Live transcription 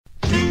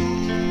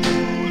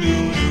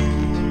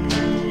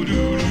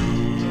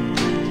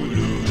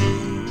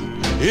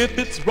If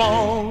it's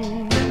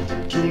wrong,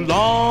 too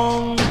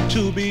long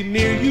to be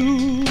near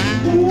you,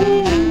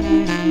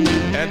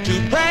 and to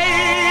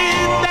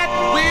pray that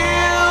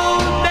we'll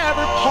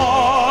never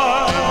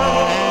part,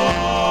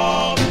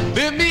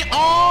 then the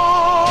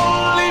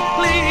only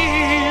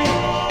plea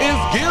is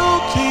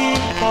guilty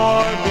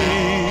for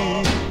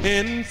me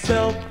in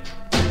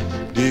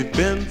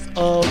self-defense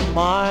of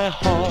my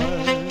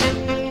heart.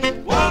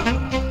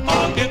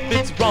 If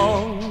it's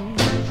wrong,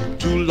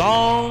 too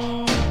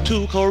long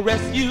to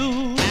caress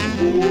you,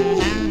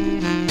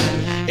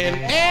 in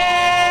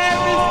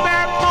every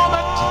spare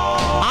moment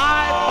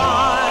I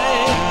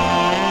find,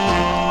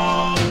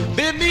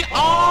 then the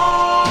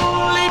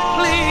only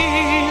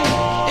plea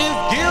is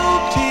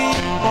guilty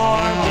for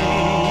me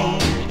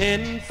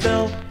in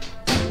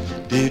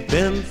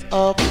self-defense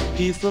of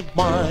peace of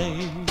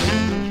mind.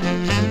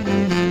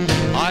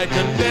 I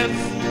confess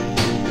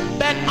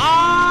that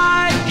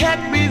I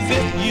can't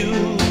resist you,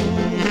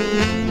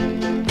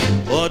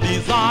 for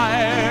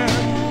desire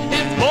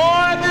is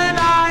more than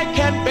I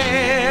can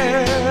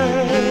bear.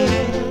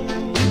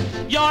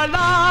 Your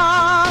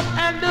love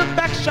and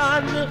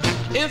affection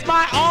is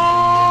my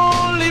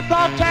only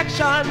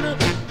protection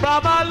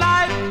from a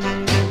life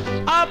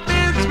of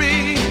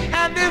misery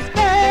and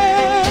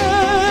despair.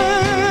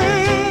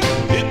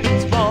 If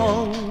it's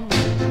wrong,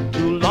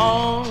 too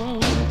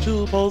long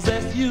to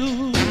possess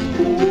you,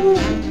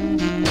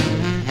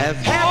 as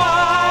heaven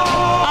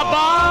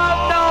above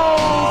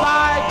knows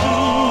I do,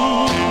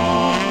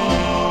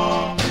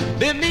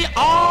 then the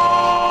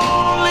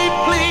only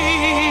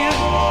plea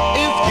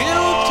is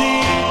guilty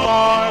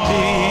for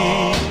me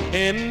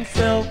in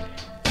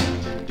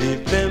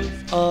self-defense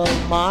of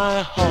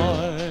my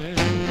heart.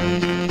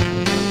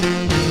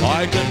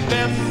 I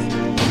confess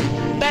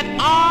that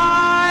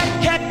I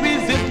can't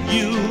resist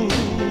you,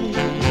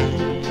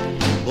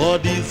 for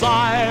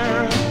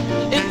desire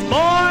it's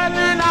more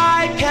than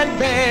I can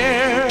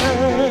bear.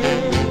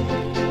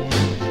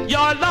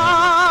 Your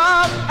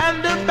love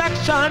and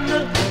affection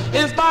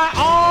is my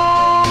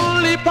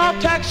only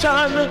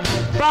protection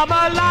from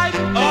a life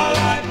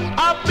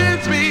of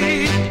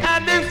misery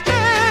and despair.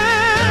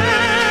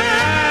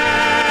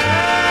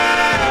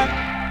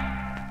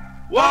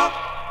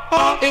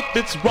 If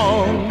it's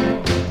wrong,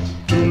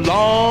 too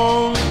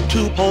long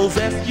to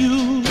possess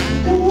you,